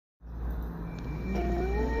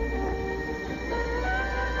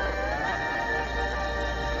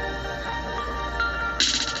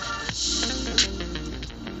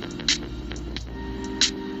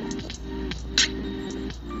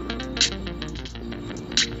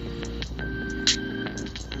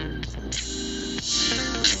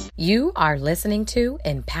You are listening to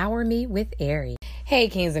Empower Me with Ari. Hey,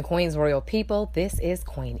 kings and queens, royal people, this is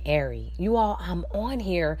Queen Ari. You all, I'm on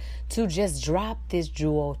here to just drop this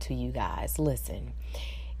jewel to you guys. Listen,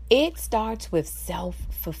 it starts with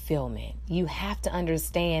self-fulfillment. You have to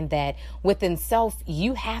understand that within self,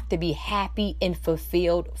 you have to be happy and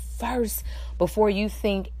fulfilled first before you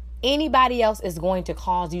think anybody else is going to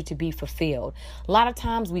cause you to be fulfilled. A lot of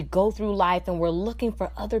times we go through life and we're looking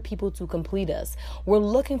for other people to complete us. We're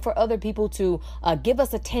looking for other people to give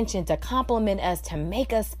us attention, to compliment us, to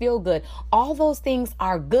make us feel good. All those things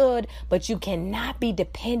are good, but you cannot be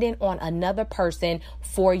dependent on another person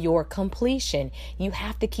for your completion. You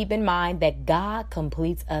have to keep in mind that God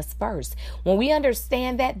completes us first. When we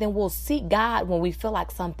understand that, then we'll seek God when we feel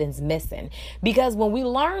like something's missing. Because when we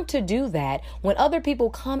learn to do that, when other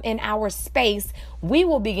people come in our space, we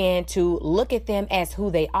will begin to look at them as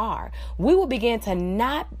who they are. We will begin to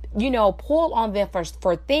not, pull on them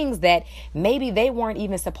for things that maybe they weren't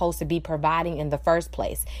even supposed to be providing in the first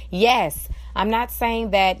place. Yes, I'm not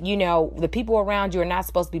saying that, the people around you are not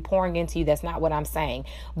supposed to be pouring into you. That's not what I'm saying.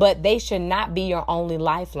 But they should not be your only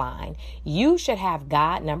lifeline. You should have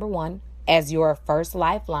God, number one, as your first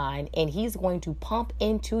lifeline, and he's going to pump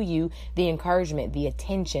into you the encouragement, the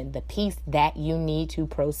attention, the peace that you need to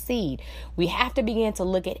proceed. We have to begin to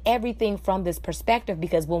look at everything from this perspective,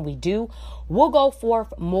 because when we do, we'll go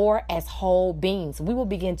forth more as whole beings. We will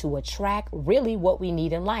begin to attract really what we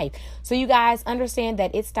need in life. So you guys understand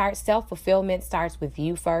that self-fulfillment starts with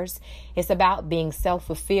you first. It's about being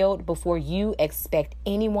self-fulfilled before you expect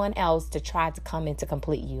anyone else to try to come in to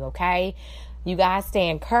complete you, okay? You guys stay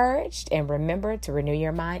encouraged and remember to renew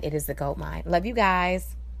your mind. It is the GOAT mind. Love you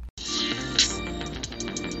guys.